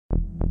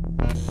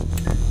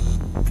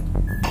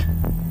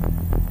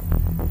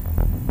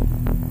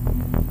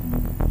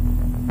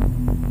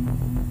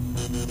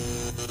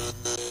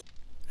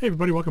Hey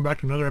everybody, welcome back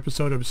to another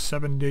episode of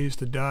 7 Days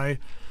to Die,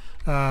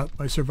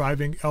 my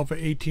Surviving Alpha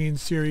 18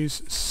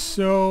 series.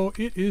 So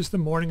it is the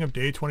morning of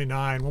day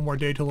 29, one more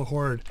day till the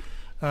Horde.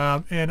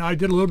 And I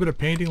did a little bit of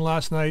painting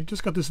last night,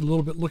 just got this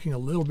looking a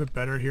little bit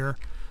better here.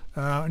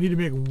 I need to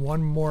make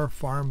one more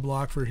farm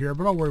block for here,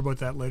 but I'll worry about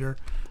that later.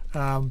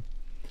 And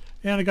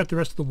I got the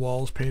rest of the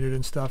walls painted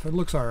and stuff. It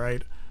looks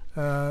alright.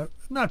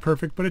 Not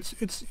perfect, but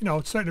it's you know,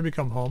 it's starting to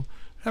become home.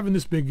 Having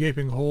this big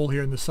gaping hole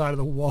here in the side of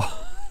the wall.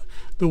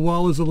 The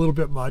wall is a little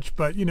bit much,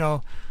 but you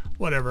know,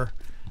 whatever.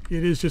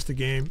 It is just a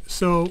game.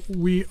 So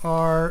we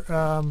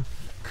are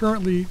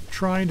currently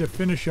trying to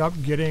finish up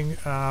getting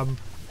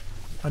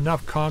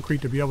enough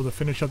concrete to be able to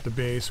finish up the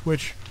base,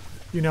 which,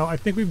 you know, I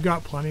think we've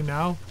got plenty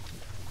now.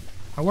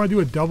 I want to do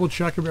a double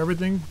check of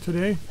everything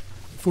today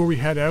before we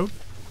head out.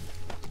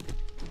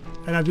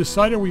 And I've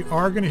decided we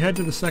are going to head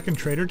to the second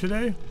trader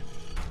today.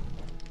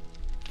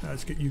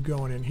 Let's get you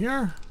going in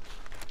here.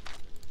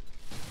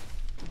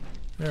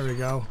 There we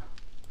go.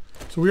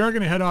 So we are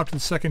going to head off to the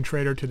second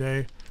trader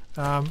today,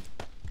 but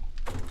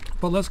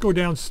let's go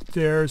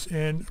downstairs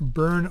and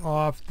burn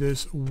off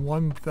this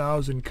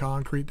 1,000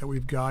 concrete that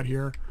we've got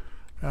here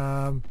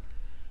to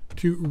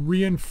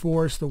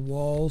reinforce the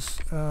walls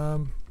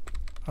a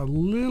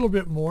little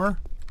bit more.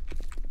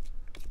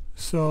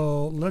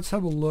 So let's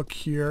have a look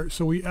here.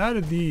 So we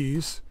added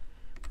these,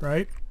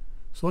 right?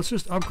 So let's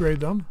just upgrade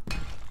them.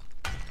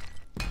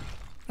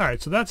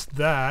 Alright, so that's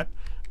that.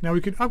 Now we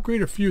can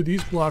upgrade a few of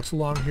these blocks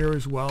along here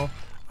as well.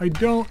 I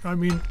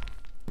mean,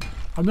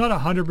 I'm not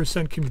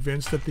 100%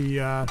 convinced that the,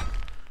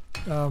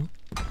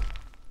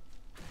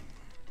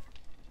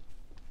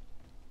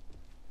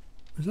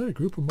 is that a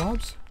group of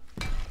mobs?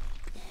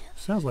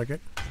 Sounds like it.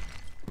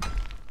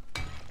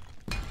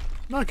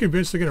 Not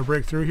convinced they're going to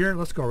break through here.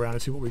 Let's go around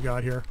and see what we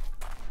got here.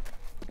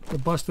 They're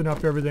busting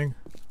up everything.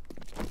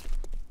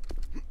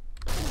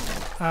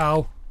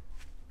 Ow.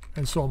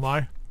 And so am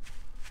I.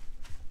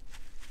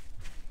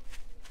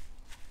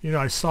 You know,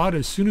 I saw it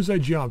as soon as I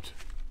jumped.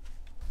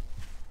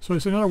 So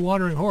it's another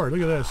wandering horde.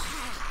 Look at this.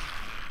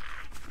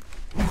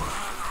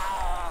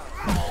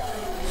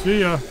 See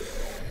ya.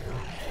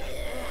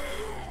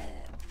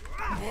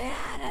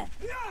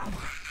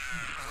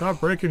 Stop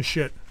breaking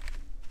shit.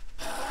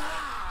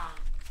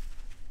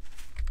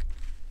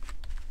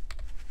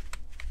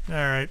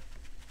 Alright.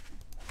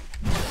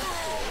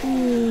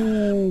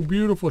 Ooh,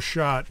 beautiful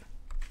shot.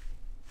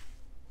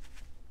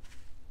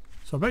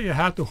 So I bet you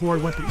half the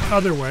horde went the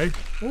other way.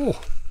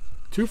 Oh,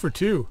 2 for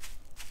 2.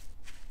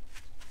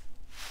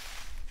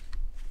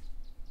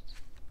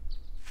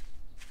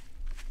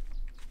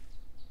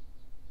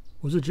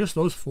 Was it just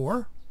those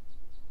 4?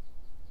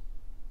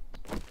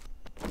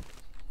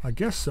 I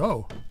guess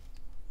so.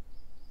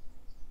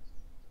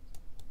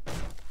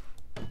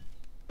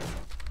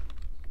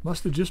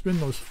 Must have just been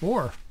those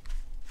 4.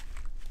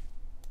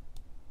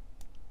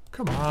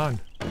 Come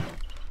on.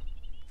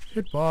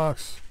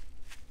 Hitbox.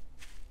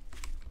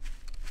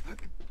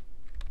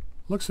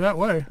 Looks that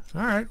way.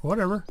 Alright,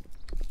 whatever.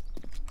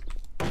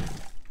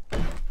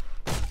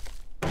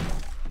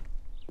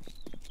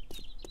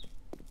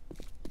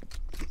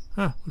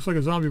 Huh, looks like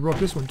a zombie broke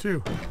this one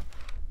too.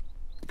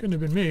 Couldn't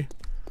have been me.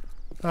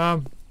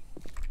 So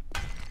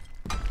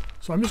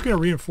I'm just going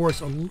to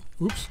reinforce a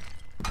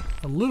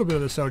little bit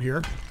of this out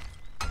here.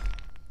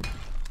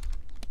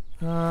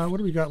 What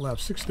do we got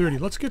left?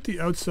 630. Let's get the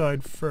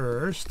outside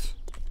first.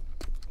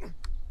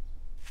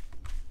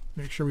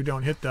 Make sure we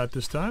don't hit that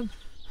this time.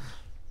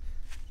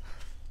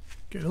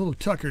 Getting a little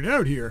tuckered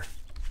out here.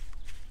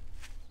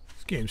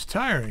 This game's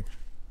tiring.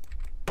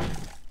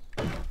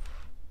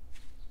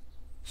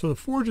 So the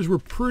forges were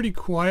pretty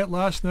quiet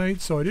last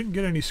night, so I didn't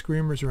get any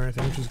screamers or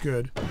anything, which is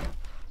good.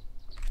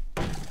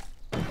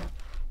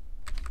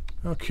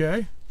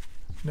 Okay.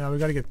 Now we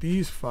got to get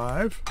these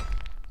 5.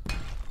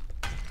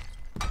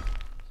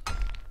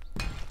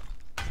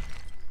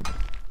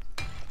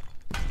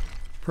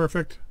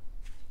 Perfect.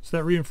 So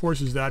that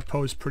reinforces that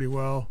post pretty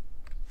well.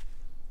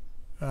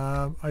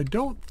 I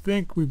don't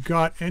think we've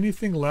got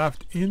anything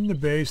left in the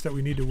base that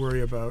we need to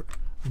worry about.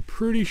 I'm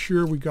pretty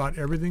sure we got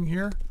everything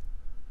here.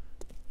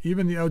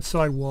 Even the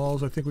outside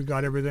walls, I think we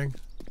got everything.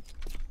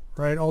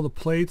 Right, all the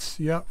plates,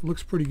 yeah,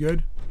 looks pretty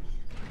good.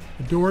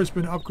 The door's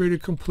been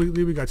upgraded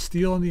completely. We got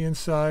steel on the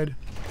inside.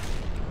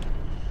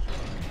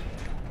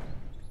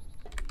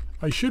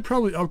 I should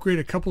probably upgrade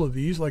a couple of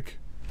these, like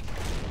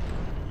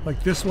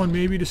this one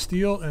maybe to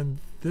steel and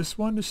this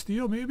one to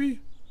steel maybe?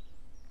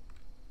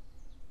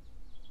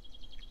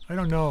 I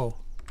don't know.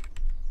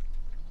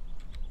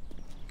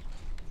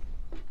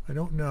 I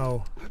don't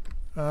know.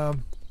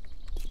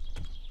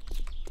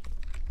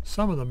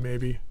 Some of them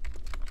maybe.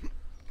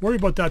 Worry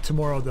about that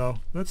tomorrow though.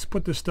 Let's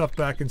put this stuff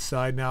back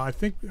inside now. I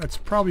think that's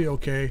probably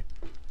okay.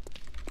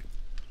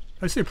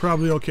 I say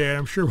probably okay.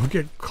 I'm sure we'll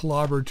get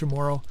clobbered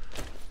tomorrow.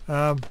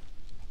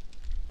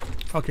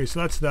 Okay, so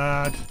that's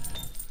that.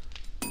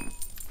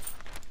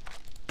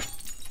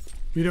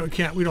 We don't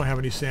have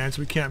any sand,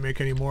 so we can't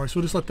make any more. So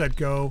we'll just let that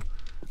go.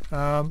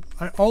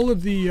 All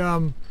of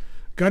the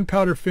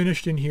gunpowder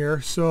finished in here,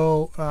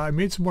 so I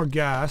made some more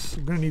gas.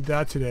 I'm going to need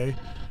that today.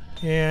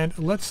 And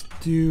let's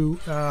do,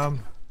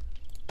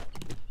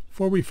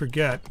 before we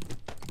forget,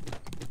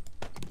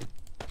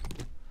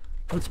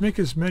 let's make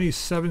as many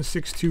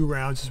 7.62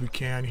 rounds as we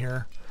can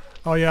here.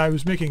 Oh yeah, I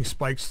was making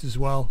spikes as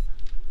well.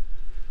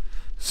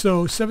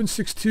 So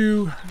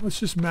 7.62,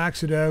 let's just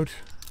max it out.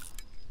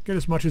 Get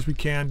as much as we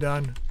can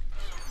done.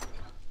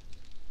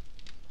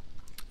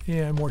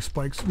 And more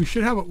spikes. We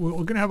should have, we're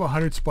going to have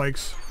 100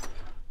 spikes.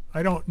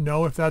 I don't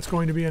know if that's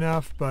going to be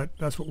enough, but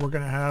that's what we're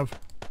going to have.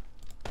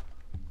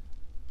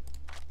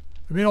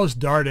 I made all this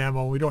dart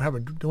ammo. We don't have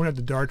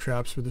the dart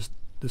traps for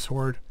this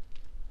horde.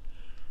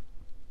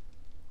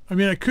 I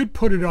mean, I could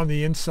put it on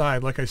the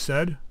inside, like I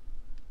said.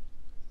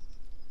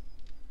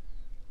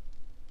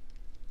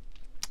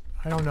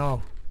 I don't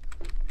know.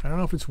 I don't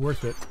know if it's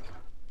worth it.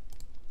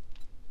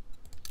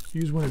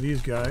 Use one of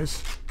these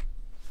guys.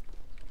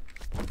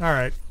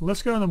 Alright,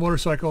 let's get on the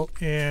motorcycle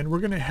and we're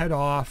going to head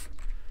off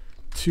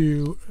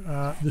to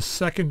the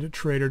second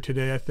trader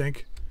today, I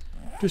think.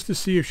 Just to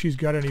see if she's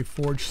got any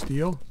forged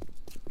steel.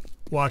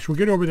 Watch, we'll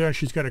get over there and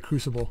she's got a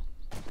crucible.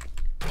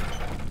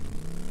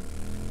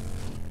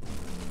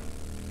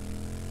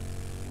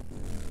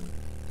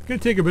 Going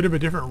to take a bit of a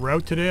different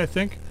route today, I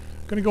think.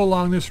 Going to go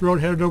along this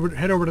road, head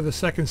over to the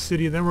second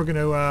city, then we're going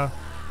to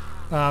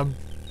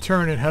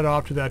turn and head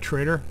off to that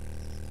trader.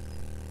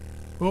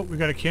 Oh, we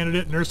got a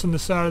candidate. Nurse on the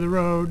side of the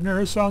road.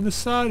 Nurse on the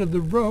side of the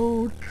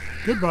road.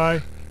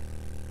 Goodbye.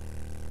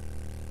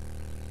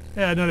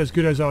 Yeah, not as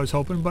good as I was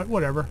hoping, but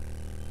whatever.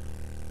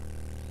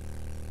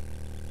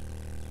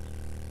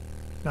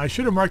 Now, I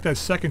should have marked that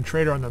second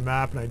trader on the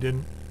map, and I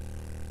didn't.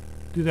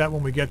 Do that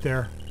when we get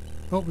there.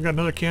 Oh, we got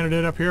another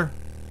candidate up here.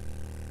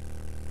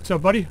 What's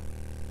up, buddy?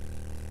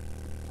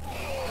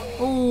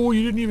 Oh,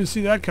 you didn't even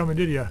see that coming,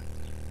 did you?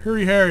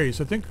 Hurry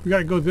Harrys. I think we got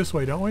to go this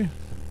way, don't we?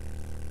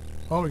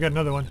 Oh, we got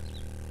another one.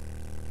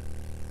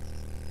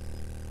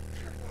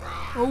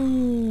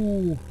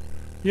 Oh,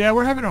 yeah,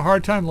 we're having a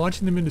hard time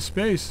launching them into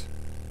space.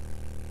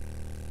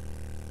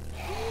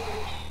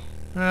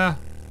 Can't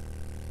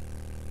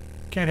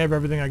have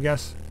everything, I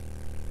guess.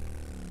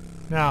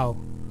 Now,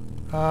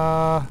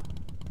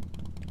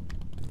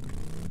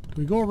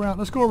 do we go around?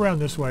 Let's go around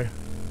this way.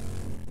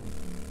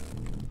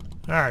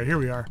 Alright, here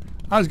we are.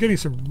 I was getting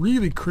some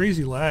really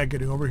crazy lag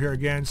getting over here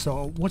again,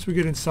 so once we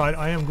get inside,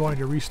 I am going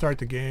to restart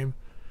the game.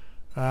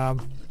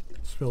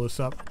 Let's fill this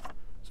up.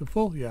 Is it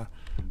full? Yeah.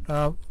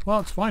 Well,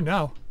 it's fine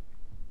now.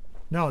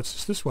 No, it's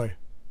just this way.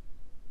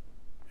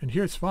 And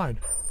here it's fine.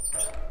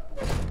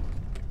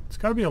 It's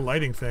got to be a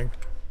lighting thing.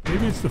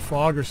 Maybe it's the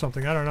fog or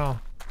something. I don't know.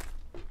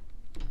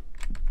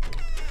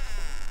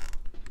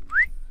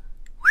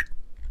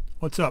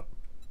 What's up?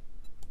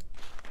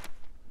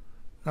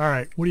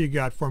 Alright, what do you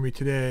got for me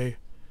today?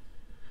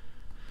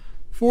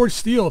 Forged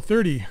steel,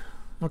 30.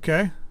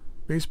 Okay.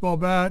 Baseball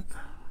bat.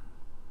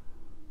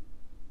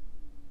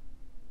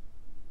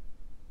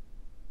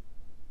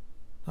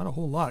 Not a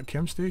whole lot.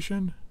 Chem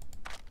station.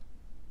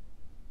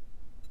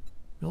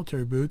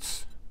 Military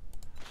boots.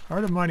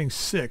 Art of mining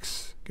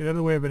 6. Get out of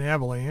the way of an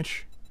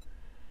avalanche.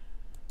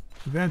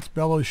 Advanced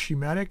bellows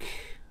schematic.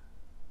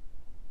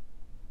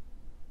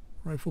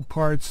 Rifle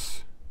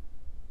parts.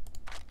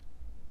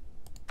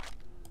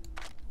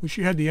 Wish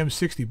you had the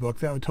M60 book.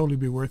 That would totally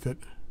be worth it.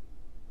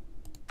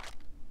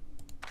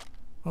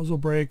 Muzzle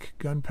brake,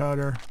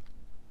 gunpowder.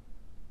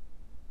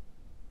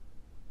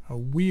 A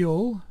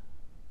wheel.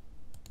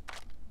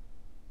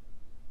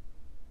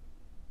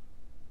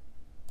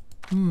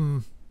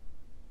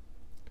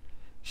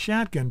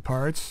 Shotgun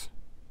parts.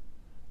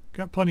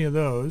 Got plenty of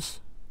those.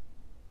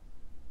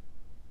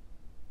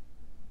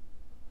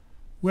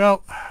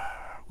 Well,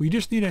 we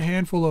just need a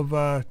handful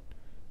of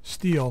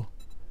steel.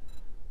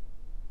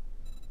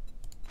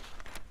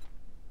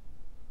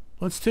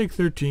 Let's take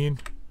 13.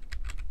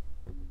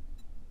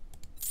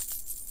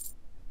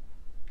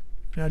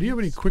 Now, do you have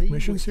any quick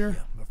missions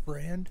here? My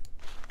friend.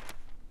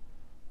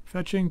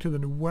 Fetching to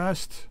the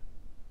west.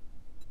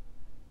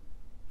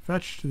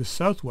 Fetch to the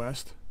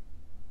southwest.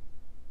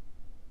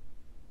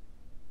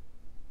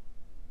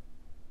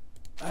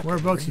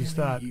 Whereabouts is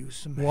that?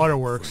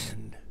 Waterworks.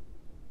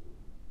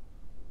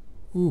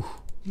 Ooh.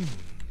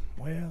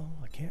 Well,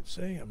 I can't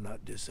say I'm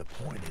not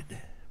disappointed,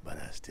 but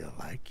I still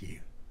like you.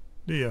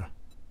 Do ya?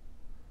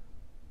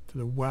 To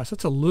the west.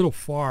 That's a little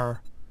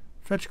far.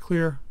 Fetch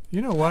clear.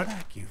 You know what? I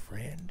like you,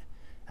 friend.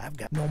 I've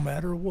got no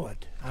matter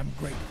what. I'm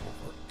grateful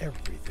for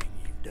everything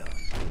you've done.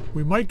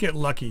 We might get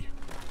lucky.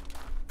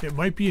 It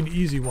might be an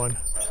easy one.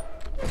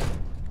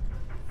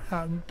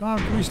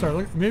 Restart.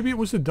 Look, maybe it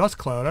was the dust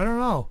cloud. I don't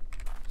know.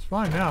 It's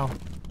fine now.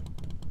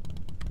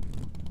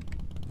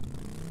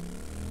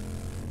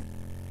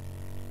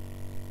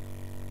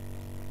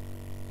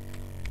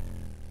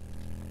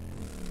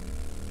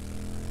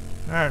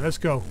 Alright, let's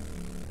go.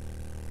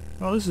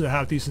 Well, this is a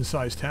half decent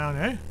sized town,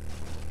 eh?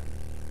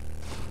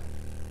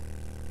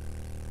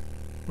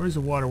 Where's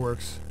the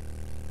waterworks?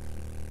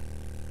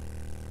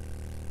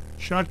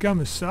 Shotgun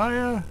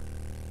Messiah.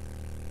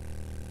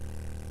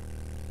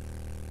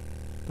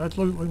 That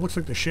looks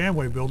like the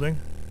Shamway building.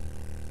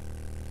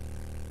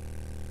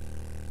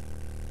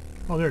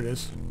 Oh, there it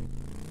is.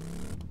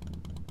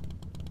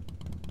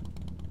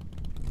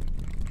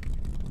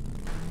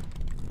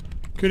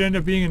 Could end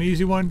up being an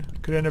easy one.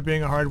 Could end up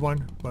being a hard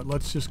one. But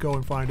let's just go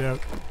and find out.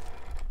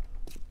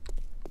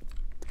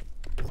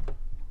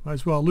 Might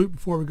as well loot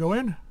before we go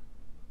in.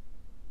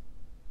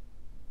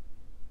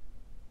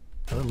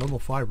 Another level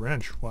 5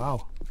 wrench.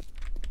 Wow.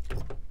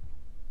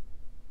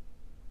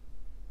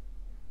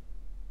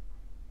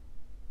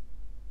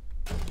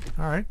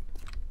 Alright.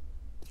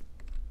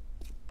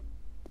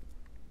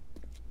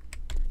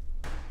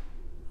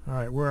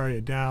 Alright, where are you?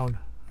 Down.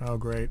 Oh,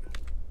 great.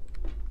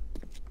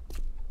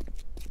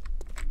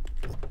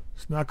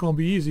 It's not going to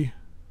be easy.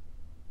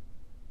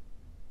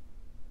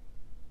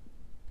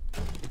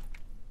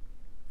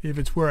 If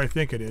it's where I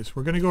think it is.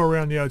 We're going to go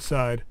around the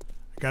outside.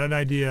 I got an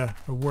idea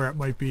of where it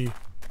might be.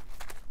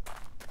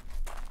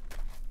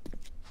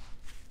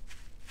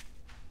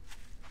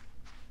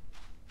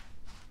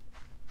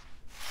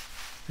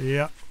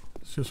 Yeah,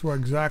 it's just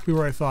exactly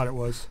where I thought it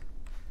was.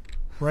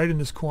 Right in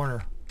this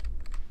corner.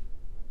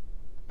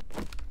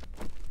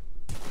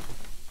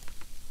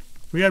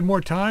 If we had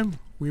more time,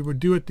 we would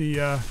do it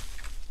the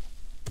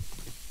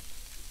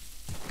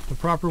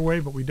proper way,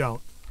 but we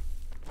don't.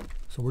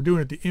 So we're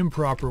doing it the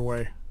improper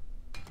way.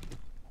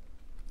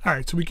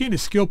 Alright, so we gained a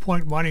skill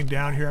point mining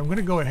down here. I'm going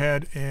to go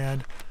ahead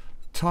and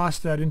toss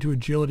that into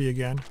agility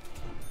again,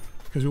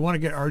 because we want to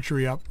get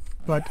archery up.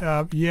 But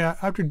yeah,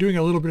 after doing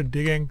a little bit of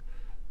digging,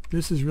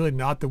 this is really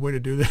not the way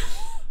to do this.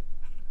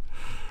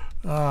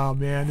 Oh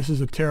man, this is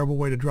a terrible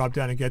way to drop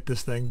down and get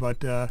this thing.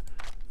 But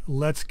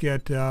let's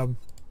get some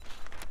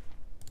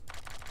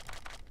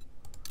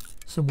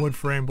wood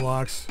frame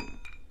blocks.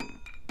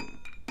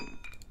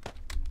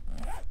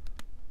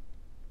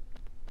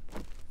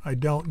 I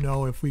don't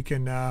know if we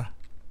can... I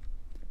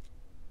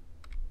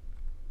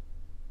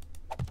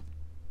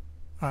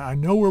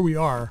know where we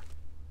are.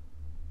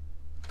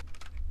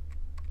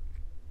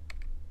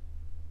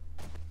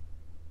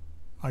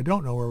 I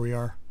don't know where we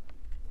are.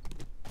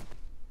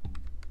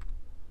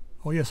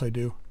 Oh, yes, I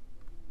do.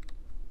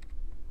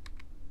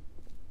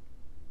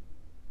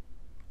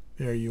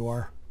 There you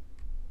are.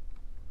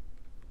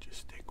 Just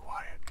stay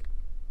quiet.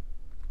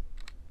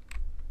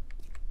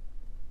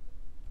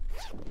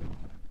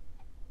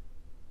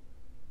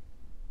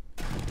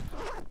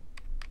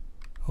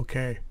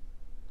 Okay.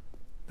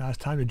 Now it's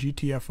time to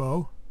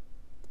GTFO.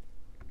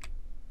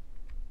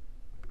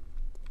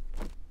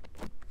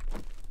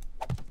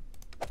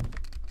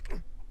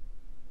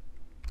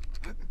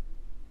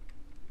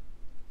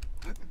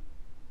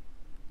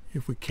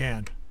 If we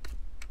can.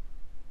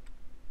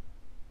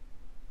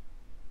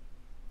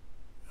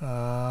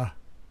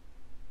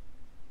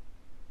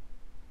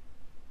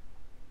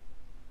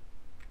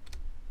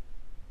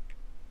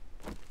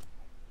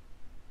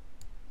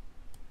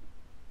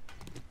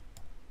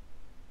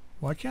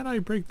 Why can't I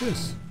break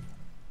this?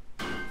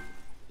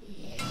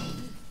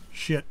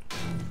 Shit.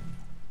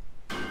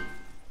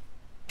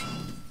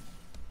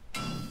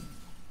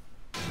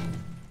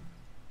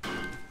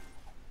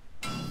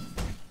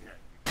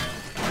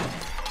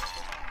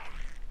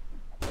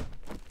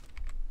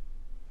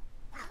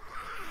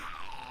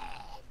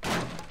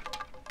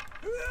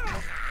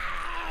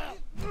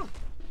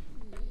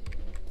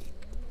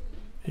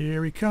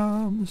 Here he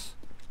comes,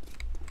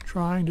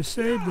 trying to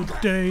save the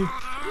day,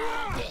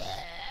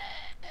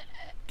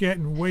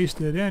 getting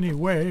wasted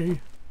anyway.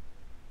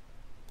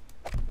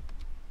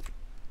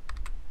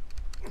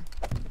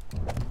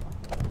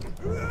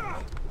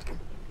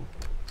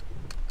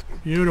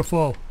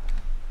 Beautiful.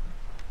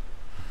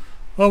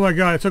 Oh my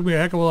god, it took me a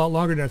heck of a lot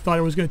longer than I thought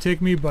it was going to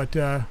take me, but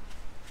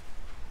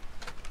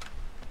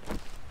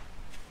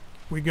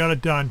we got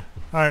it done.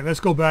 Alright, let's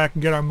go back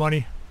and get our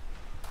money.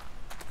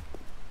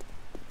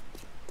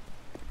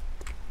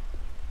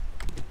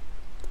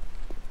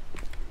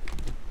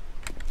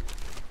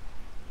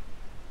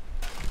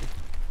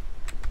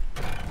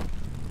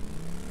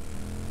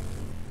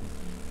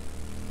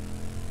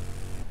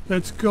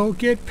 Let's go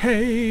get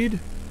paid.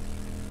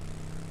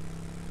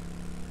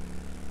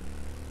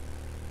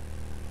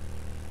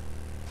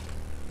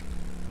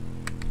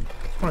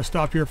 I want to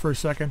stop here for a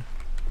second.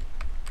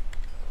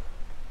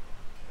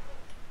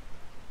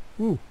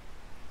 Ooh.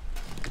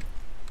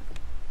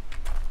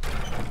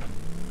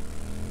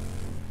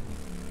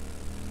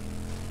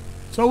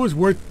 It's always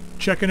worth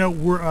checking out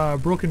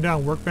broken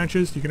down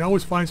workbenches. You can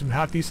always find some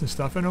half decent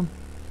stuff in them.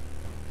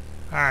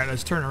 Alright,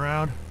 let's turn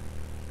around.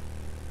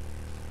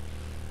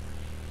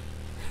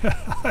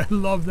 I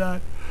love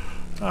that.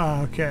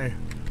 Okay.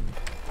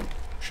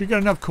 She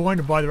got enough coin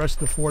to buy the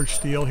rest of the forged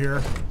steel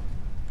here.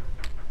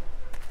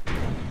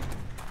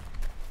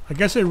 I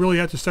guess I really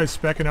have to start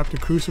speccing up the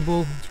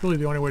crucible. It's really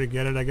the only way to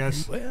get it, I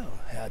guess. Well,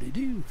 howdy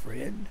do,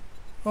 friend.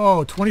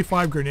 Oh,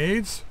 25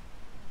 grenades?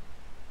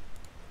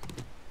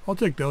 I'll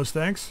take those,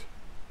 thanks.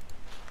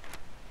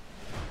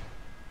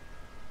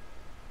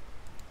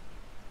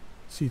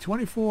 Let's see,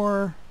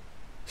 24,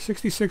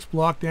 66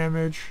 block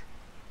damage.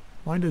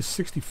 Mine does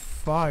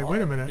 65.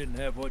 Wait a minute. Didn't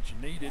have what you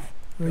needed.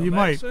 Well, Come you back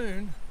might.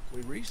 soon.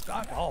 We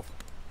restock often.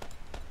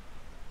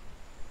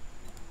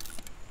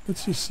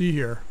 Let's just see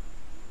here.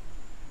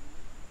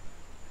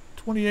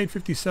 28,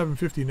 57,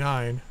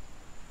 59.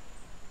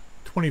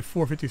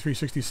 24, 53,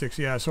 66.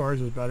 Yeah, so ours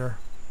is better.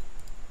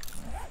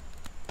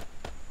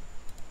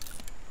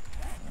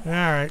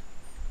 Alright.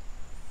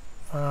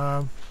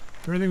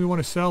 Anything we want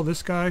to sell?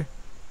 This guy?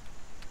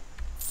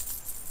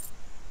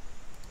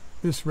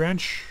 This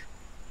wrench?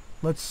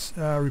 Let's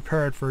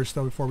repair it first,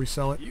 though, before we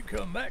sell it. You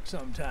come back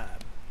sometime.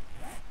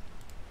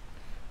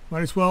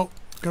 Might as well.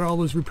 Got all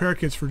those repair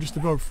kits for just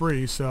about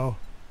free, so...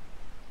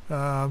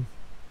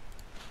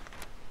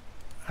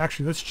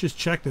 actually, let's just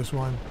check this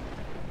one.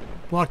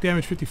 Block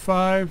damage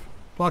 55,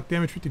 block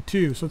damage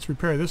 52, so let's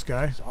repair this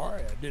guy.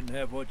 Sorry I didn't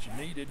have what you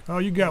needed. Oh,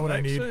 you got Come what I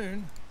back need.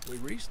 soon. We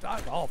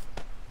restock often.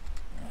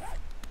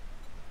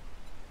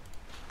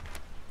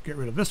 Get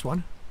rid of this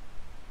one.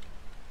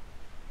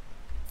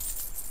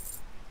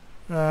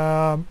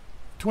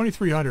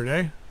 2300,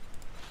 eh?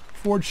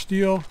 Forged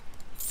steel.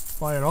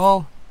 Buy it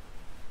all.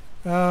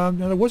 Now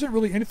there wasn't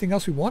really anything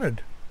else we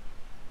wanted.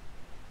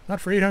 Not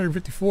for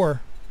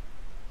 854.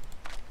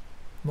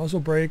 Muzzle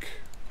brake.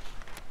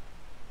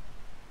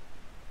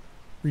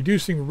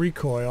 Reducing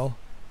recoil.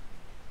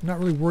 I'm not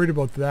really worried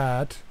about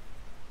that.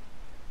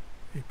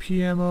 AP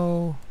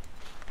ammo.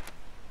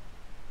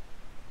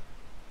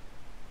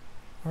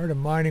 Art of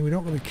mining we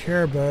don't really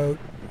care about.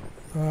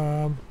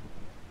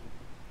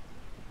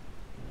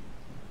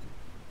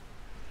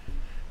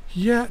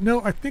 Yeah,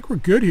 no, I think we're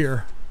good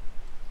here.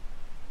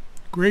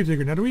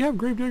 Gravedigger. Now, do we have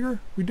Gravedigger?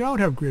 We don't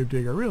have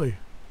Gravedigger, really.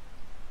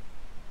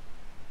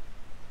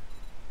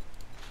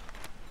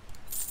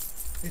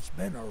 It's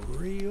been a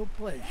real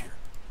pleasure.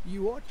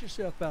 You watch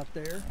yourself out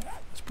there.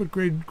 Let's put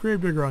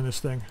Gravedigger on this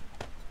thing.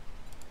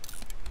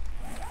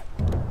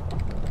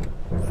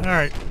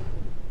 Alright.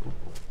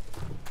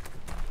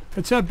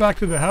 Let's head back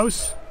to the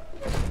house.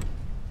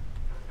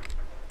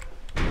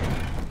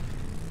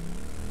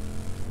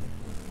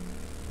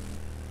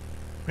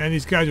 Man,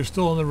 these guys are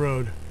still on the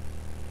road.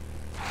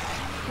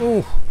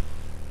 Oh,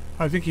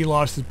 I think he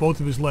lost both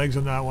of his legs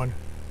on that one.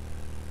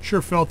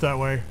 Sure felt that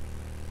way.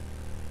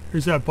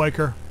 Here's that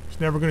biker. He's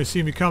never going to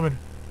see me coming.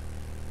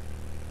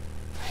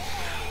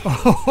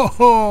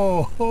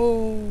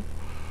 Oh,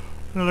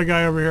 another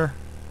guy over here.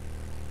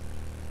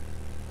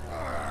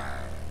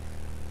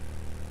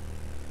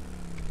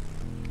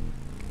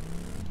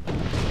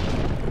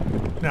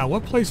 Now,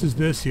 what place is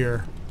this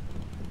here?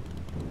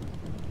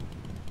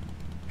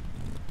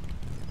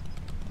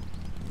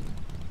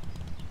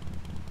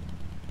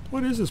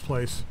 What is this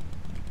place?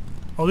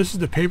 Oh, this is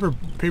the paper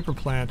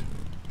plant.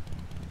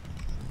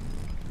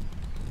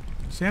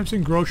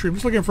 Samson Grocery. I'm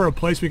just looking for a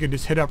place we can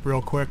just hit up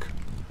real quick.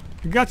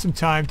 We got some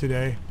time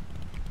today.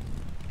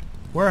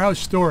 Warehouse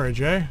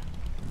storage, eh?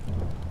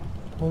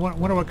 Well,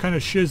 wonder what kind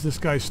of shiz this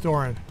guy's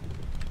storing.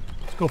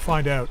 Let's go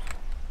find out.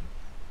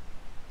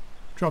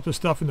 Drop the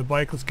stuff in the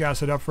bike. Let's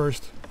gas it up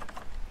first.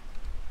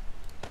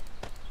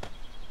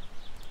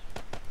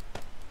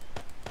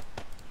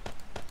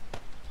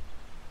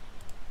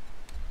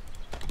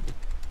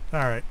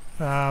 Alright.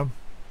 Alright,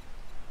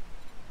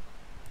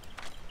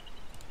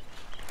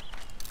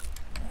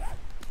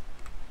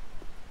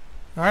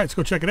 let's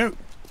go check it out.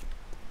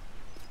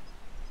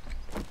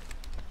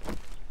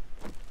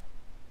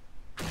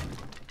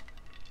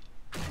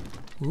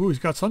 Ooh, he's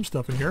got some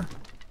stuff in here.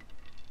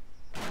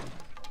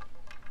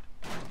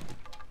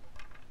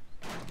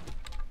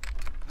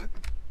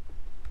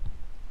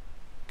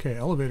 Okay,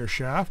 elevator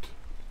shaft.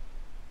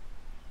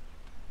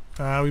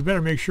 We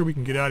better make sure we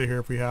can get out of here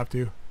if we have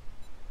to.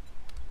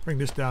 Bring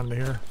this down to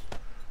here.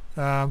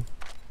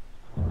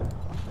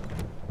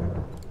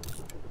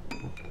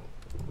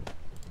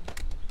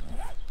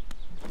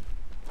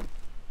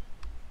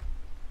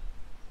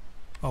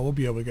 Oh, we'll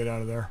be able to get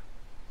out of there.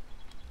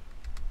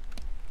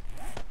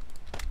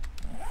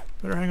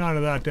 Better hang on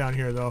to that down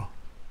here, though.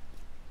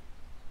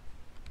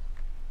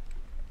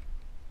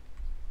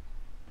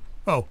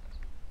 Oh.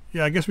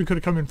 Yeah, I guess we could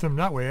have come in from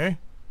that way, eh?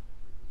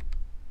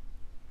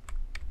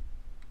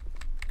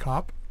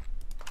 Cop.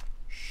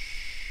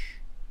 Shh.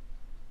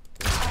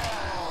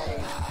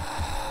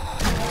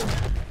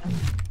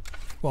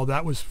 Well,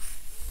 that was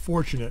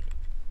fortunate.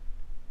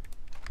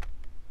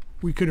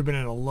 We could have been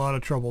in a lot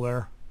of trouble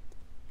there.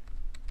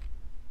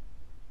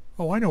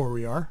 Oh, I know where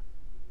we are.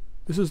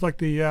 This is like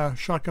the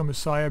Shotgun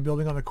Messiah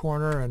building on the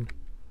corner, and...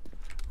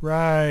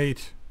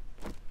 Right.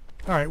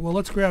 Alright, well,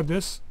 let's grab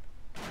this.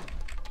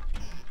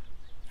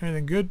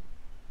 Anything good?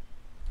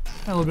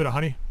 A little bit of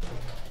honey.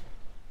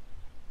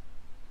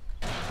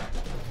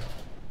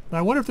 Now,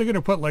 I wonder if they're going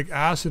to put, like,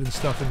 acid and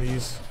stuff in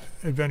these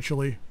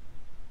eventually.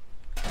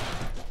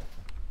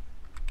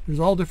 There's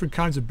all different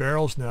kinds of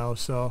barrels now,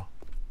 so...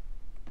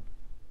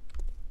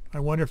 I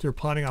wonder if they're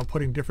planning on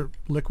putting different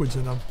liquids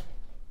in them.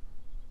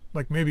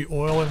 Like maybe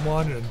oil in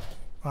one, and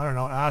I don't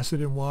know, acid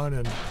in one,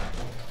 and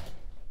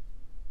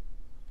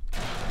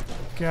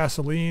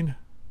gasoline.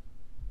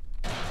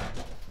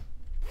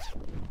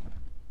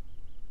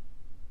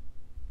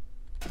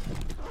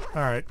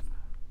 Alright.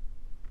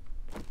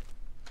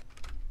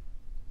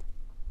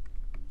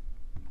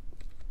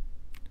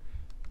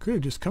 Could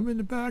have just come in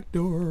the back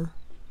door.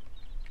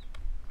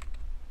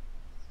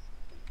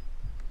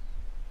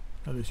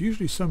 Now there's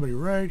usually somebody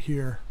right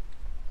here.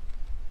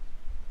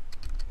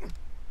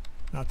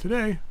 Not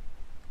today.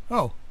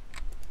 Oh.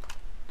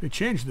 They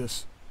changed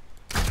this.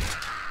 There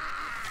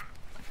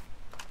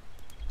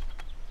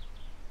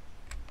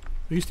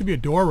used to be a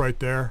door right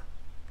there.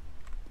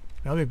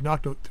 Now they've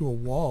knocked it through a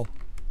wall.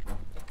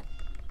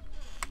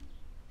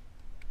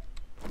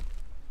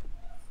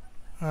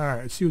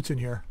 Alright, let's see what's in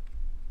here.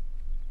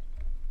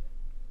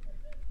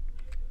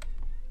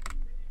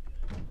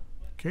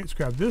 Okay, let's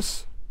grab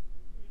this.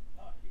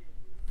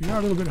 We are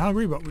a little bit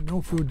hungry, but with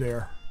no food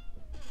there.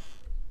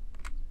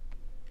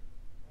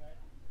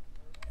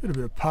 A little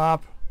bit of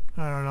pop.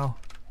 I don't know.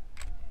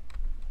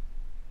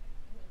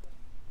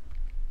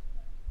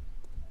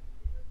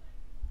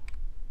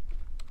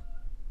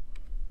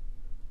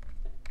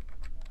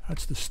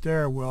 That's the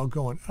stairwell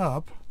going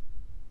up.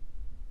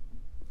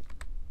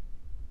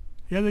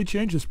 Yeah, they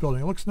changed this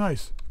building. It looks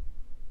nice.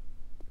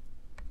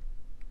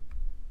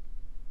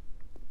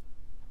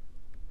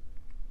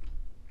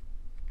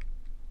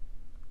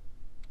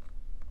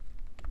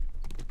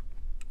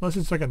 Unless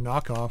it's like a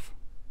knockoff.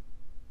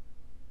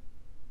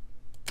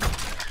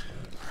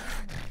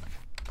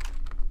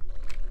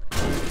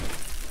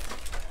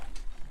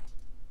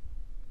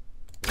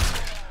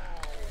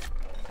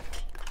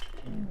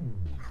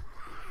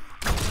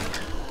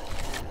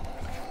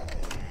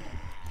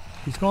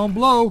 He's gonna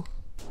blow.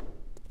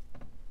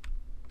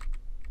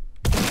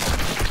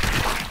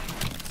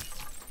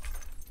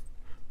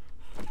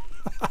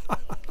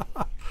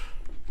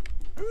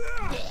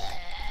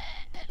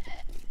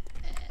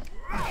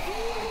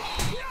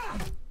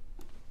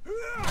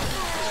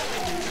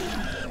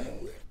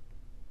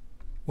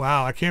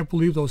 Wow, I can't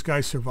believe those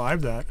guys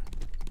survived that.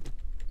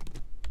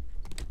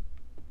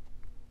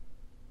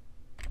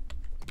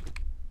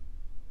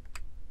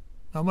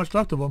 Not much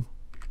left of them.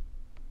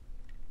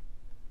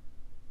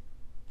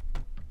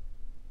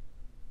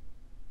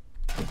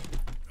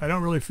 I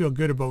don't really feel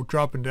good about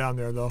dropping down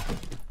there though.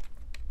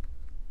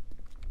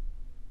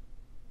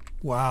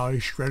 Wow, he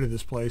shredded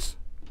this place.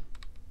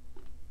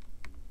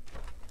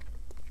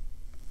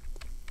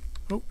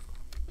 Oh.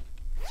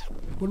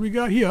 What do we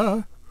got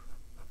here?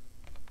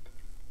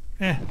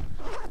 Eh.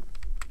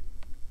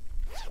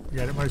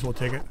 Got it, might as well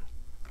take it.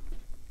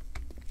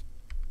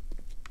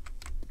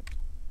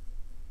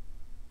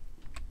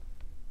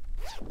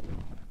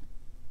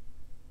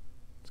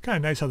 It's kind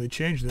of nice how they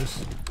changed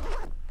this.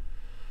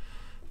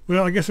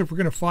 Well, I guess if we're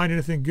going to find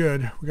anything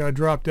good, we got to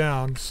drop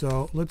down.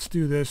 So let's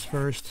do this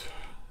first.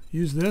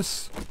 Use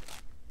this.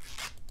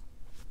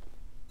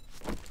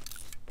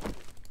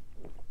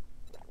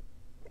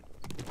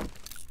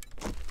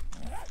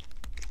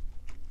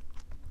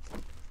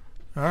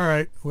 All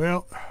right,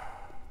 well.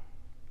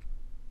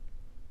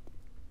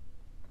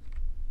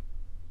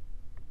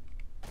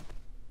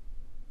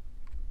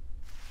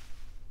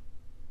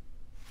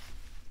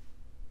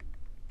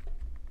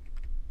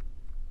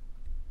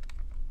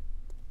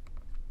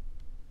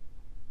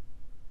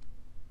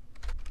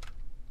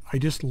 I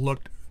just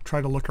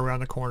tried to look around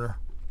the corner.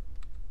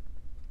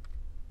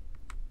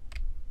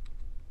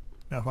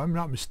 Now, if I'm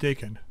not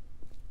mistaken,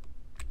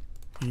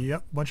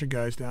 yep, bunch of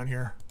guys down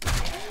here.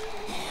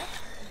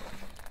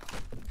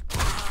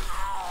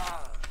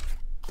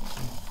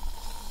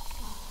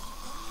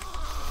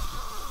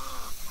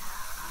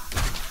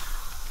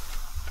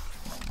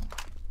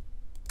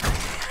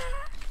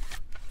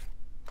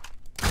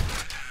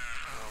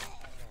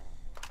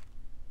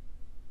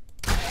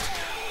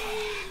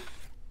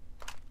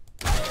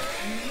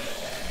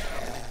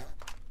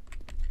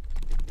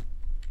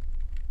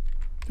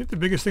 I think the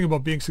biggest thing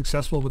about being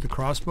successful with the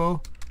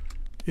crossbow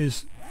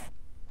is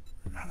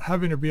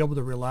having to be able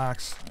to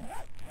relax.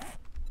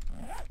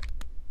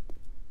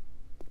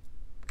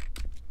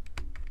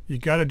 You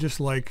gotta just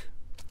like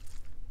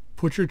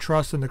put your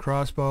trust in the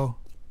crossbow.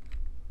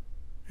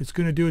 It's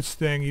gonna do its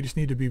thing. You just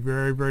need to be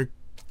very, very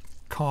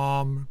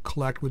calm,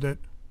 collect with it.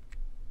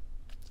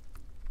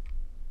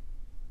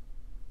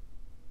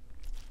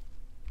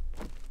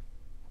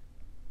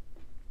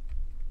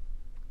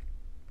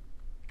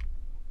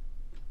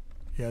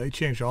 Yeah, they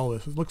changed all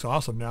this. It looks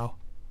awesome now.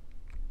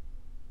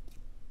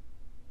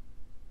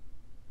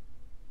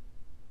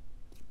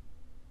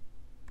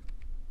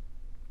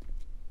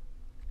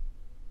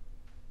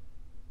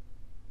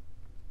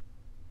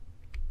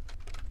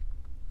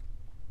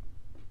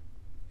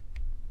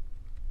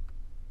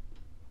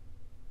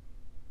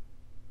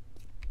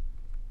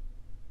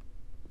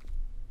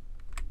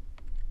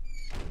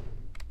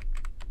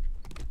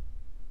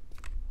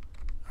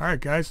 All right,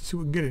 guys, let's see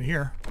what we can get in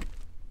here.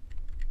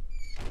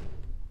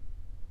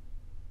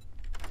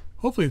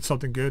 Hopefully it's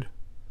something good.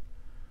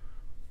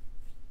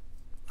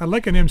 I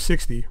like an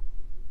M60.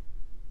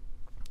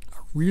 A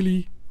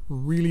really,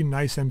 really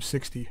nice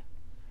M60.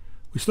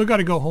 We still got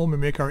to go home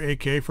and make our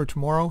AK for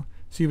tomorrow.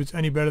 See if it's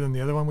any better than the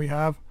other one we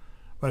have.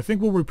 But I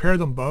think we'll repair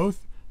them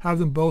both. Have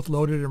them both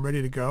loaded and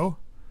ready to go.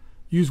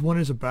 Use one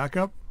as a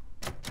backup.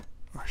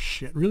 Oh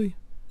shit, really?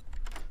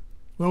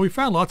 Well, we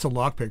found lots of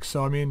lockpicks,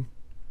 so I mean,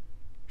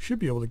 Should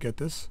be able to get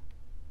this.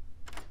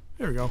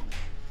 There we go.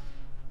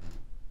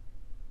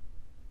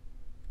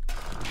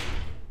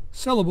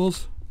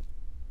 Sellables.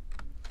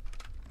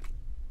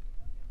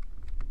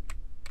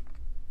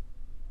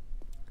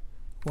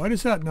 Why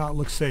does that not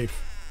look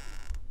safe?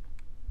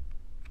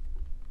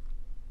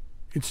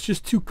 It's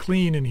just too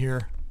clean in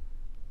here.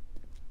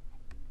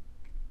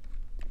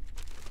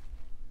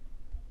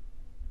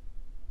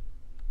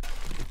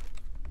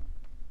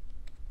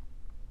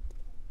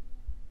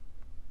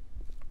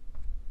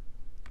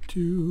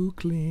 Too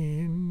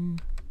clean.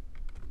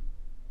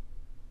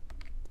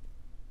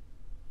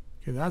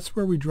 Okay, that's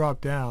where we drop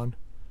down.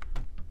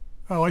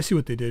 Oh, I see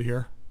what they did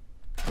here.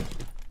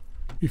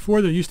 Before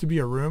there used to be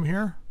a room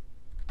here.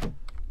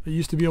 They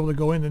used to be able to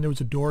go in, and there was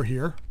a door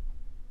here.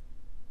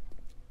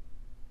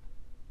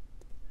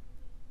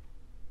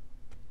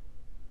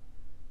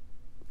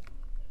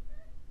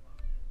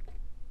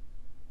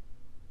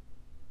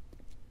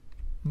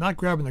 I'm not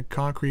grabbing the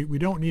concrete. We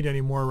don't need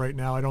any more right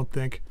now, I don't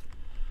think.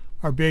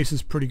 Our base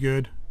is pretty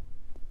good.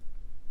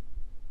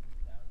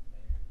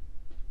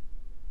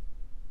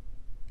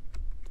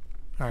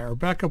 Alright, we're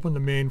back up on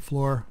the main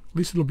floor. At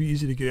least it'll be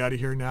easy to get out of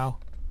here now.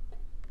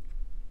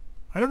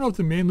 I don't know if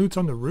the main loot's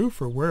on the roof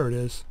or where it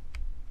is.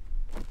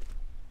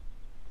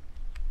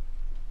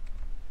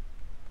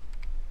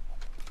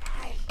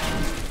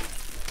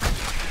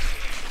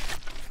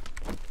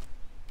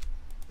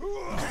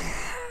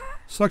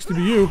 Sucks to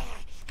be you.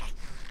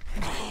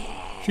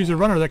 She's a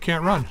runner that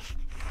can't run.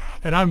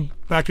 And I'm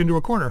backed into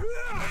a corner.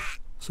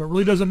 So it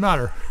really doesn't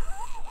matter.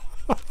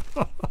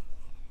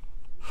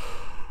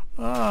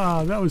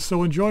 Ah, that was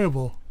so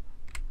enjoyable.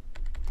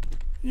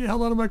 You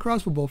held onto my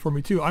crossbow bolt for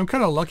me too. I'm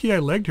kind of lucky I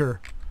legged her.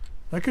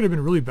 That could have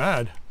been really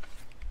bad.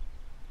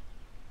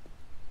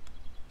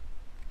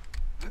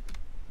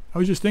 I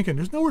was just thinking,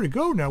 there's nowhere to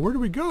go now. Where do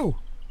we go?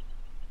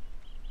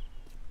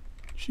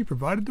 She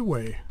provided the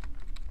way.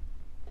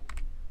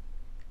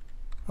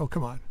 Oh,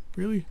 come on.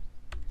 Really?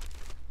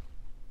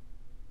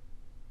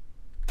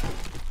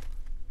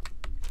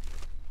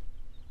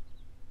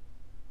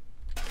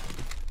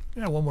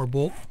 Yeah, one more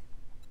bolt.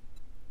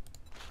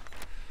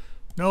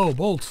 No,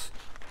 bolts.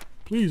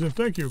 Please and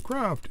thank you.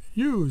 Craft.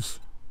 Use.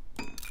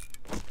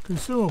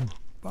 Consume.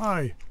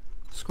 Buy.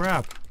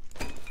 Scrap.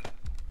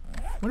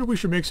 Wonder if we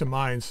should make some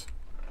mines.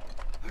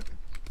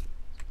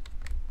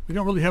 We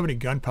don't really have any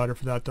gunpowder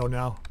for that though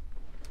now.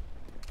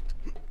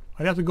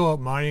 I'd have to go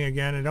out mining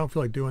again. I don't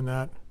feel like doing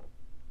that.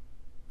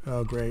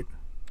 Oh, great.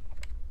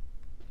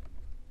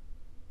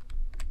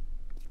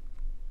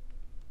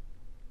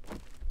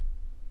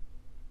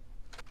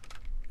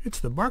 It's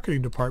the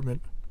marketing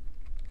department.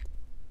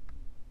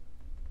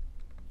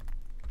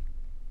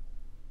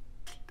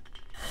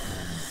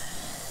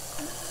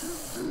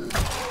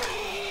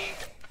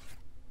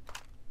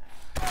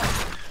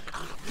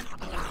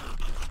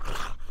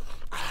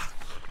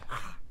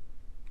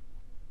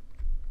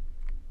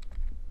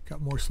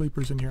 Got more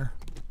sleepers in here.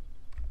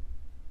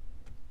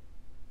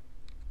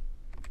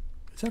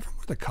 Is that from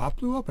where the cop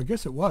blew up? I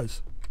guess it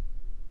was.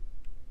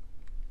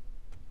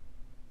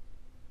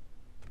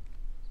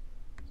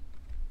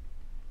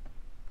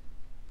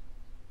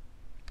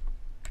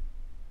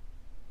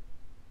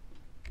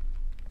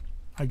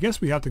 I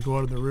guess we have to go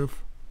out of the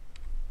roof.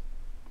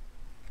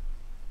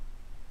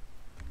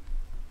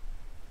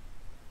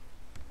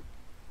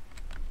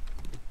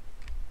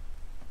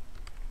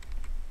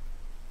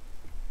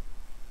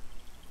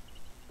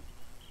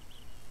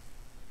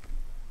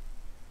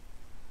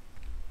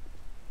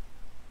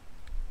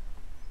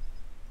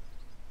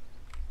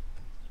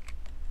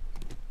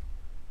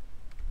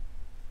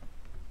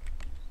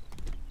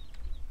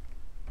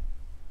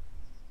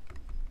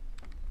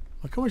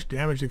 Look how much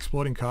damage the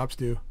exploding cops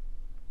do.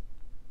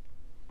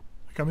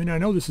 Like, I mean, I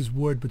know this is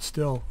wood, but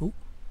still. Ooh.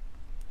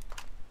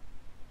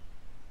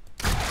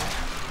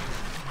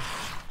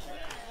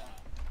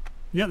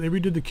 Yeah, they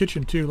redid the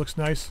kitchen too. Looks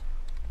nice.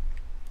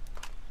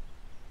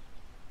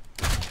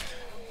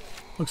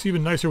 Looks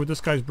even nicer with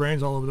this guy's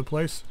brains all over the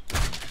place.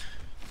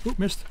 Oop,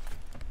 missed.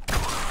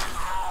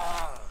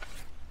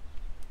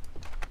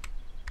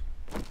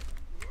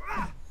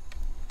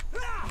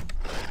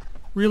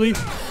 Really?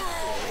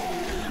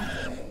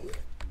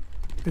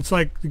 It's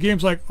like, the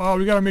game's like, oh,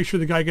 we gotta make sure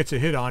the guy gets a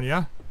hit on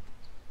ya.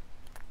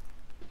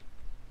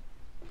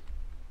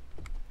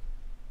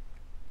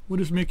 We'll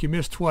just make you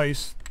miss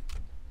twice.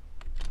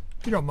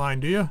 You don't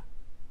mind, do you?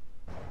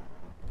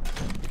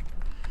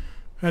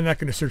 I'm not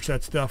gonna search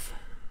that stuff.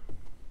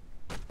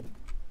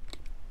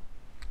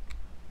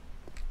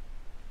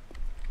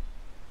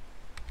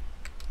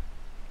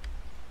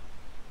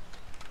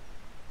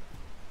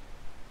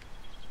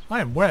 I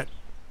am wet.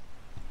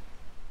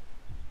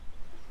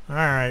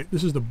 Alright,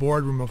 this is the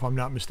boardroom if I'm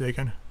not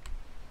mistaken.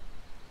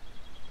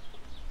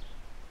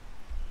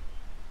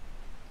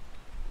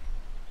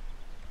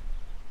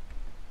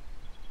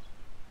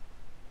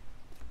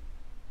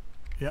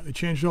 Yeah, they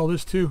changed all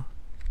this too.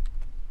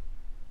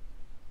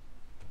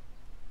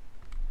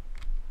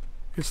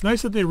 It's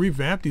nice that they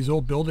revamped these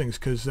old buildings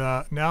because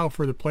now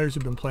for the players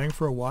who've been playing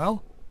for a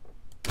while,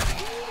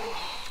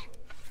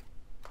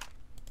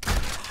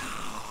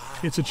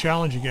 it's a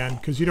challenge again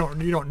because you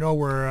don't know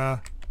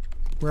where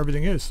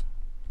everything is.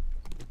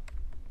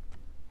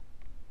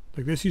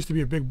 Like this used to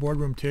be a big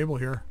boardroom table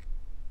here.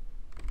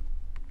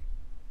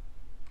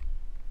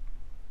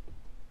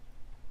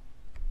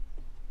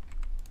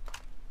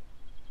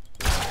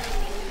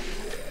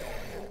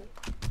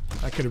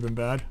 That could have been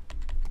bad.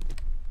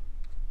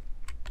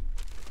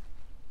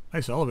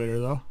 Nice elevator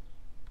though.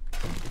 A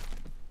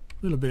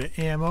little bit of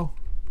ammo.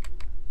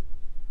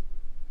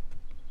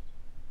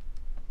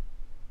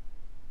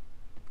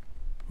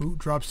 Ooh,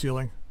 drop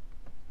ceiling.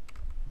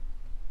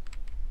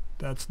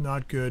 That's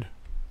not good.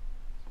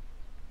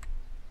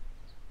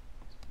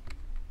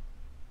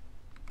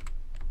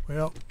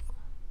 Well.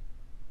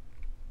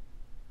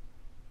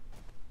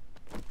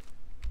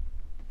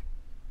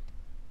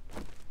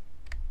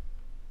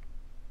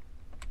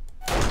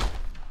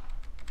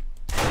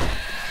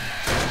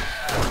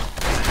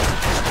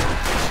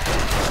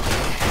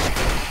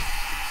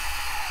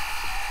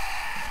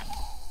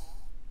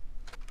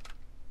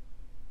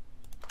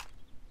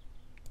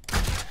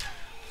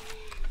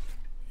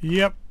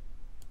 Yep.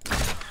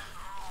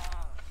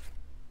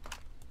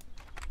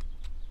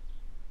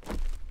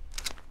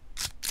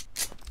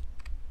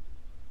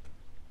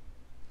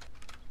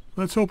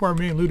 Let's hope our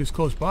main loot is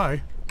close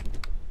by.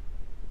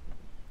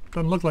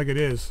 Doesn't look like it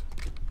is.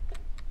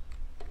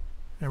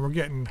 And we're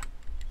getting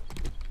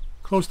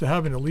close to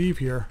having to leave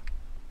here.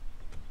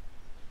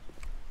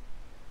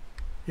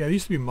 Yeah, there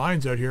used to be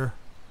mines out here.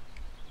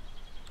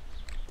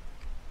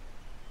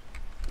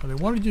 But they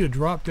wanted you to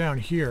drop down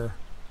here.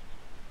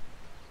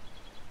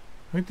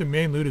 I think the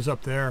main loot is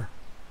up there.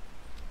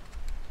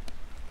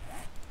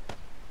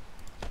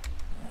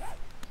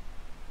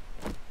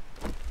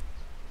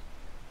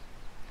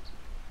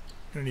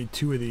 Gonna need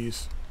 2 of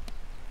these.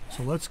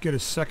 So let's get a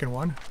second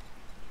one.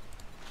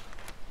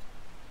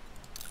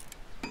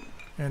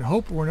 And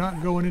hope we're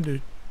not going into...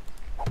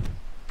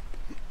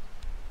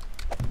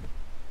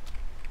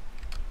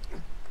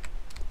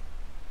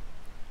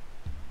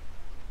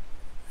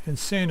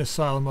 insane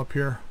asylum up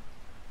here.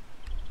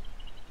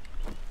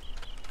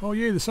 Oh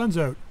yay, the sun's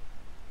out.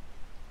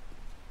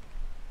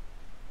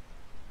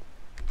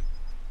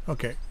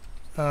 Okay.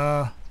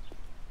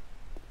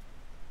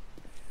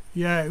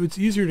 Yeah, it's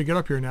easier to get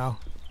up here now.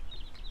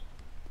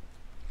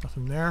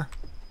 Nothing there.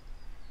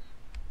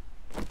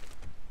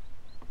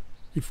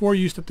 Before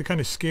you used to have to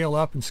kind of scale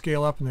up and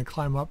then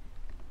climb up.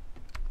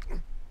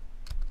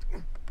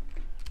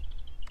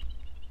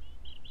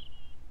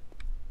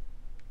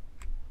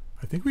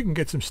 I think we can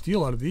get some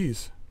steel out of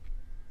these.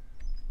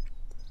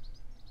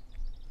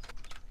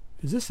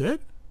 Is this it?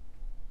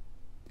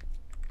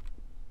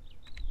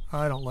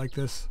 I don't like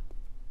this.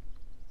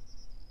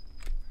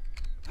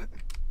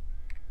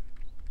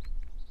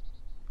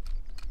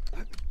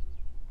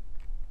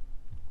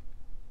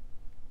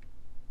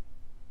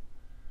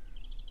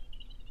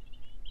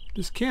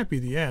 This can't be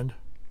the end.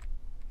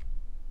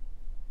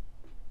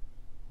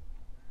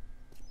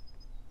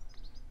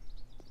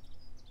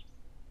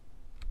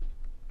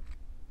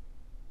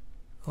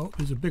 Oh,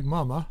 there's a big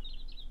mama.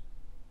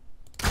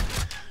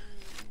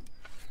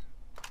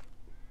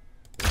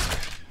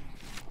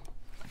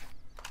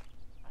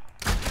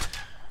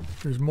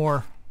 There's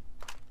more.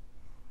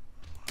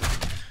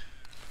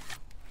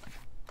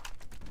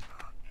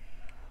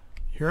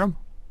 Hear him?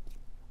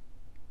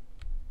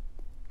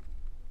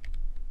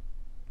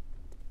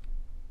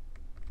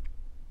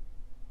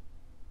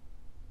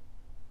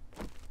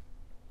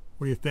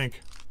 What do you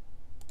think?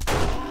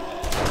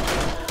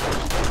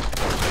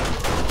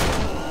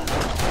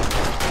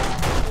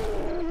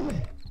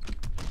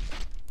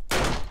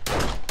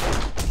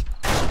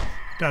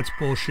 That's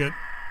bullshit.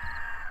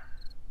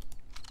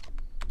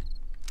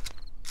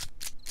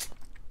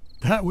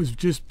 That was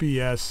just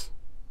BS.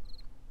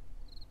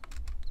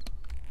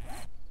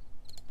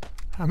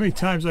 How many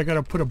times I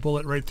gotta put a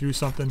bullet right through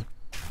something?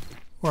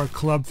 Or a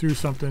club through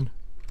something?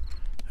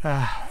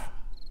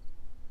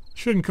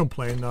 Shouldn't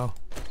complain though.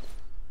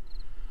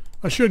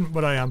 I shouldn't,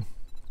 but I am.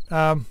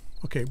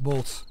 Okay,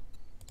 bolts.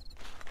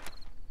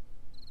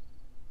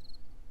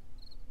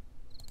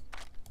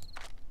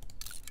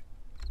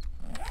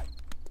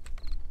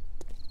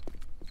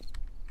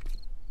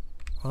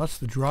 Oh, that's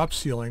the drop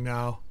ceiling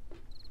now.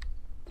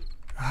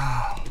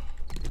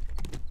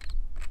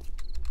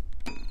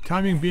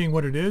 Timing being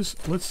what it is,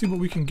 let's see what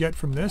we can get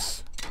from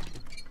this.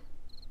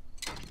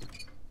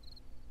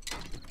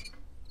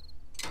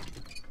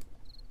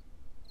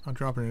 Not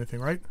dropping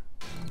anything, right?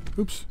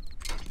 Oops.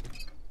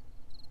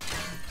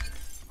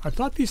 I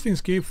thought these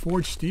things gave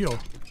forged steel.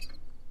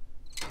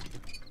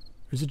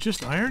 Is it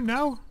just iron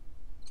now?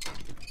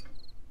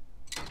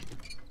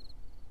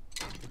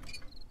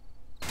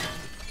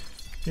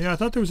 Yeah, I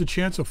thought there was a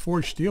chance of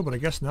forged steel, but I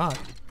guess not.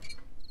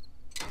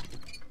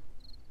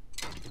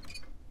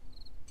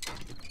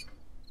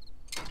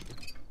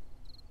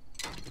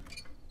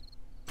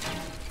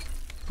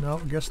 No,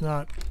 I guess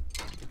not.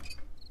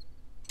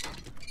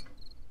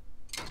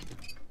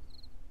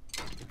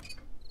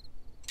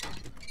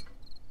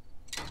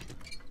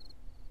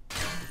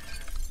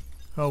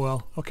 Oh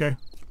well, okay.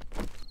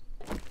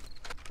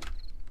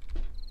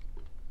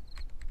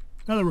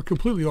 Now that we're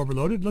completely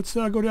overloaded, let's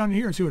go down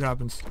here and see what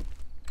happens.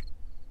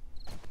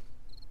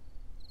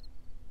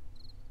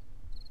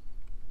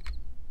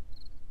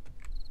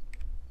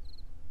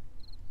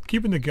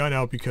 Keeping the gun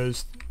out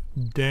because,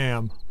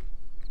 damn.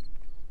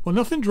 Well,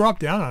 nothing dropped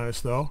down on us,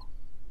 though.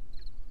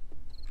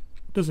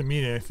 Doesn't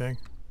mean anything.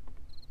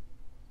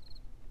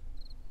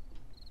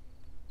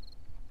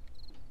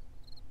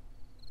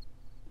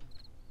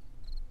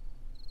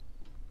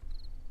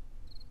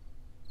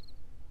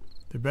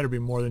 There better be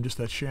more than just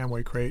that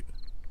Shamway crate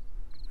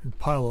and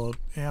pile of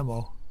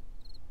ammo.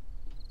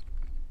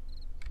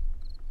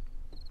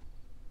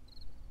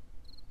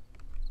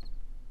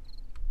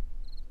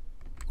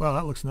 Wow,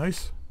 that looks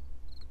nice.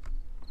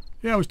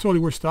 Yeah, it was totally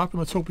worth stopping.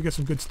 Let's hope we get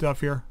some good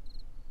stuff here.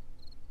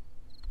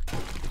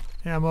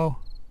 Ammo.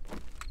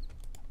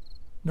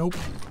 Nope.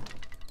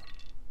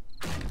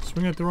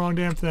 Swinging at the wrong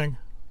damn thing.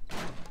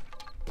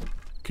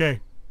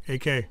 Okay,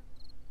 AK.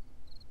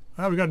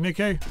 Ah, we got an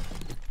AK.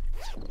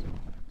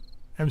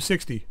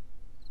 M60.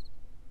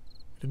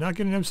 Did not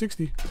get an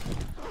M60.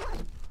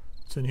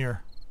 It's in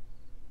here.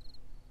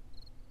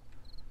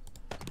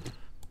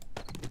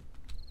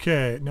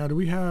 Okay, now do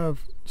we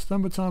have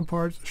stun baton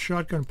parts,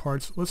 shotgun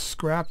parts? Let's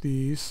scrap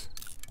these.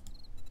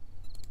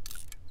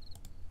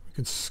 We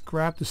can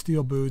scrap the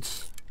steel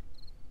boots.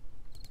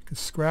 We can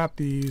scrap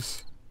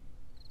these.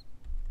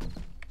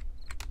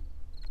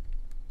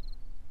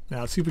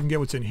 Now let's see if we can get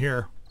what's in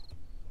here.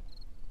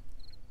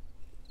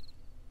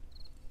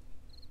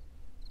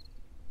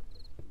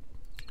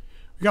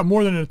 We got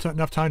more than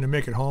enough time to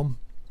make it home.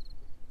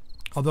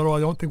 Although I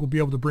don't think we'll be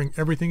able to bring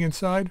everything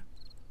inside.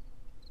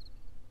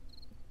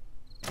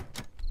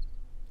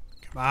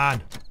 Come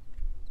on.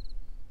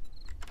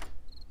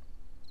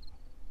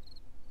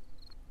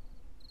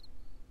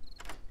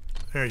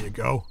 There you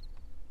go.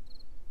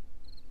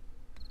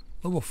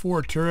 Level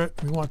 4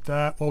 turret. We want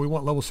that. Well, we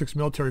want level 6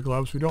 military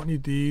gloves. We don't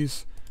need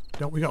these.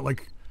 Don't we got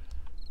like,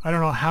 I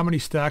don't know how many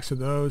stacks of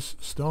those.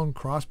 Stone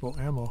crossbow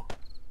ammo.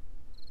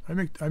 I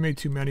made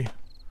too many.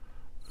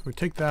 We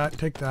take that,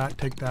 take that,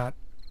 take that.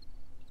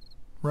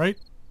 Right?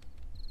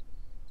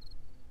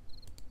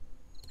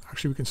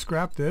 Actually, we can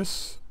scrap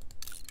this.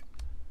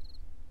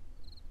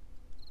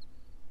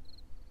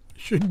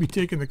 Shouldn't be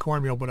taking the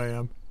cornmeal, but I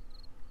am.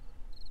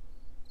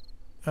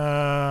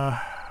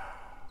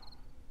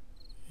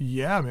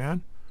 Yeah,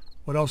 man.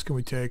 What else can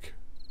we take?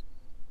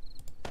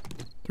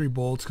 3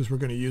 bolts, because we're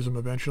going to use them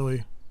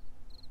eventually.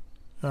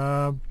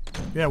 Yeah,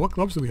 what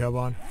gloves do we have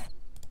on?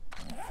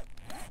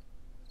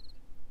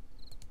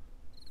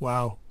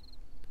 Wow.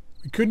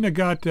 We couldn't have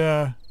got,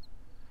 you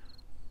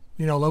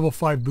know, level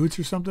 5 boots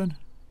or something?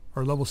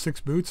 Or level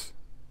 6 boots?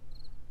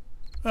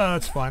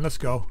 That's fine. Let's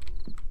go.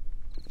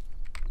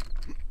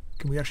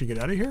 Can we actually get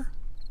out of here?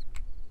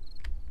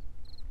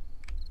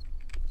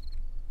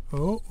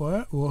 Oh,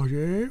 what?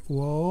 Okay.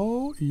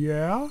 Whoa,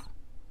 yeah.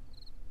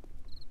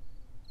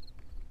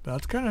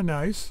 That's kind of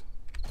nice.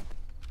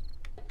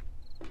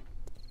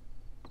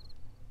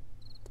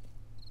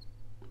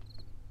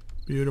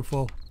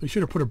 Beautiful. They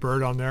should have put a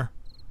bird on there.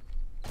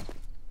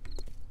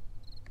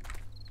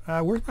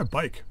 Where's my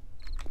bike?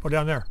 Oh,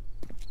 down there.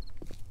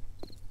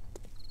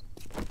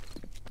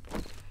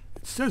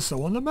 It says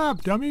so on the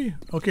map, dummy.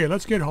 Okay,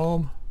 let's get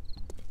home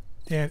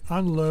and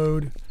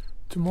unload.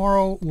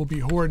 Tomorrow will be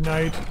horde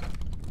night.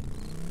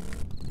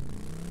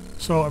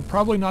 So I'm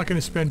probably not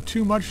going to spend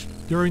too much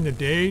during the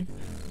day.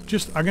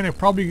 I'm going to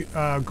probably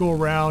go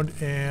around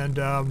and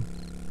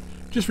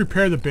just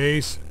repair the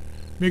base.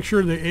 Make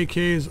sure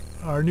the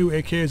our new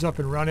AK is up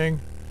and running.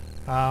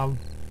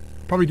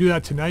 Probably do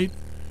that tonight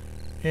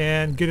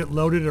and get it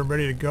loaded and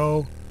ready to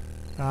go.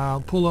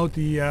 Pull out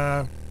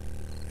the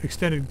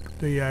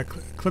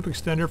clip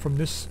extender from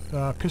this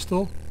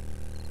pistol.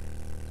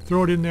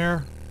 Throw it in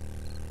there.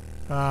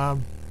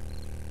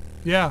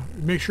 Yeah,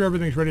 make sure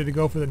everything's ready to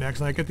go for the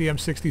next night. Get the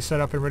M60 set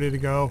up and ready to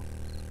go.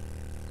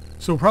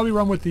 So we'll probably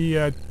run with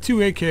the 2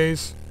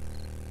 AKs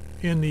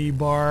in the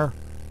bar,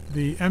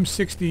 the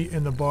M60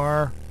 in the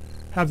bar,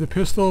 have the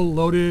pistol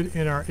loaded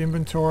in our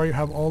inventory,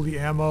 have all the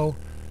ammo,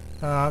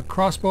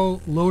 crossbow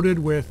loaded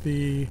with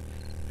the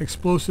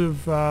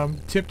explosive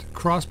tipped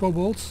crossbow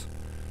bolts.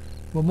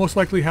 We'll most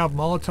likely have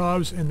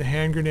Molotovs and the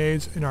hand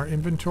grenades in our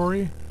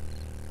inventory.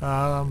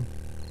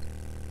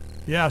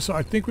 Yeah, so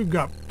I think we've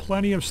got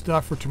plenty of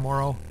stuff for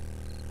tomorrow.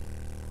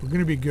 We're going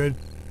to be good.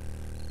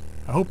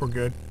 I hope we're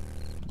good.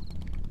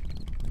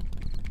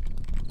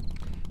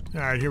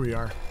 Alright, here we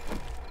are.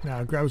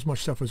 Now grab as much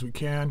stuff as we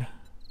can.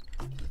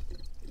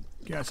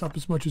 Gas up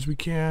as much as we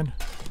can.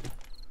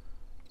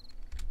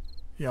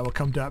 Yeah, we'll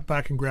come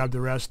back and grab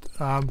the rest.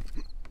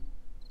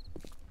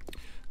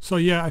 So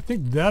yeah, I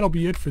think that'll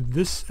be it for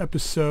this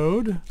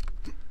episode.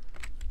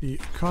 The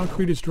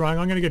concrete is drying.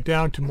 I'm going to get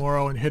down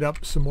tomorrow and hit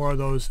up some more of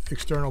those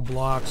external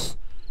blocks.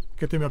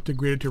 Get them up to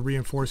graded to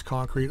reinforced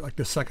concrete, like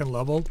the second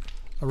level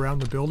around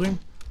the building.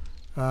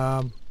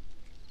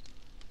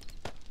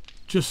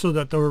 Just so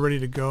that they're ready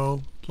to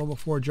go. Level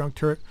 4 junk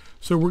turret.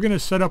 So we're going to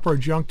set up our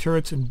junk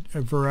turrets in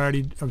a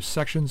variety of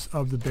sections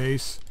of the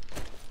base.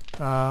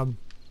 Let's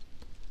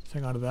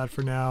hang on to that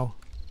for now.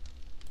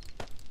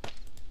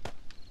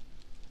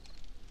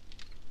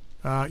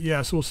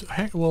 Yeah, so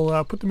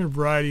we'll put them in a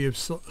variety of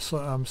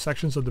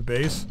sections of the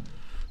base,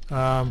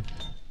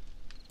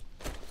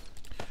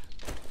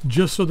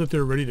 just so that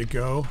they're ready to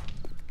go.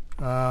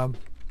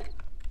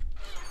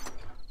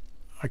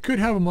 I could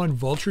have them on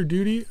vulture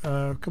duty.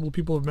 A couple of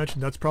people have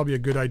mentioned that's probably a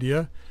good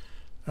idea.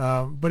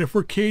 But if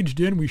we're caged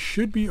in, we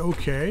should be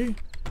okay.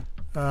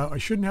 I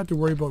shouldn't have to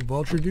worry about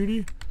vulture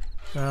duty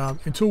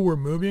until we're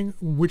moving,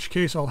 in which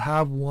case I'll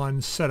have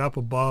one set up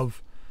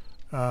above,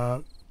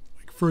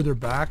 like further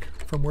back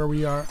from where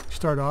we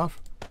start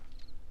off.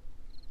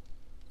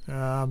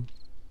 Let's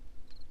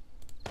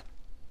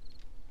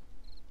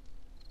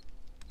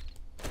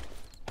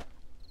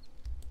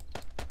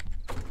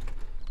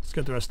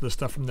get the rest of the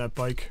stuff from that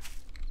bike.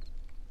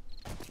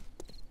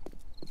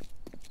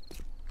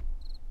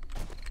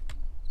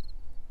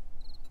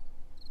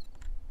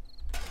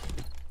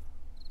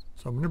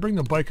 So I'm going to bring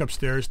the bike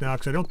upstairs now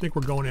because I don't think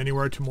we're going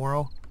anywhere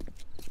tomorrow.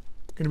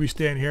 Going to be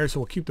staying here,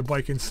 so we'll keep the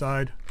bike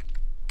inside.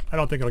 I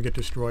don't think it'll get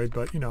destroyed,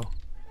 but you know,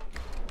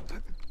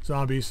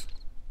 zombies.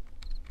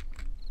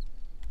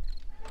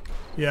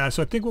 Yeah,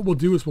 so I think what we'll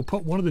do is we'll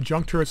put one of the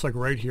junk turrets like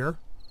right here,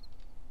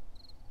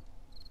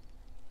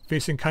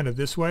 facing kind of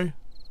this way.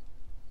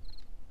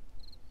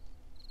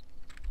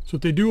 So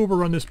if they do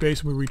overrun this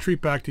base and we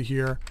retreat back to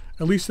here,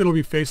 at least it'll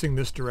be facing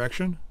this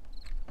direction.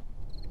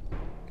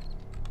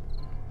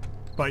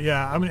 But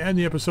yeah, I'm going to end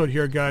the episode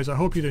here, guys. I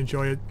hope you'd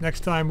enjoy it. Next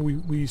time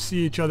we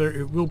see each other,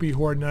 it will be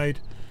Horde Night.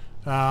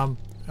 I'm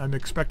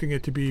expecting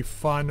it to be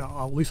fun.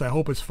 At least I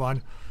hope it's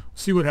fun.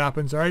 See what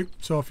happens, all right?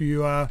 So if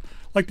you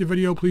like the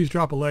video, please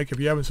drop a like. If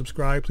you haven't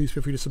subscribed, please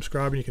feel free to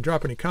subscribe. And you can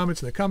drop any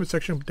comments in the comment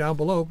section down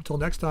below. Until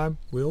next time,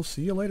 we'll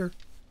see you later.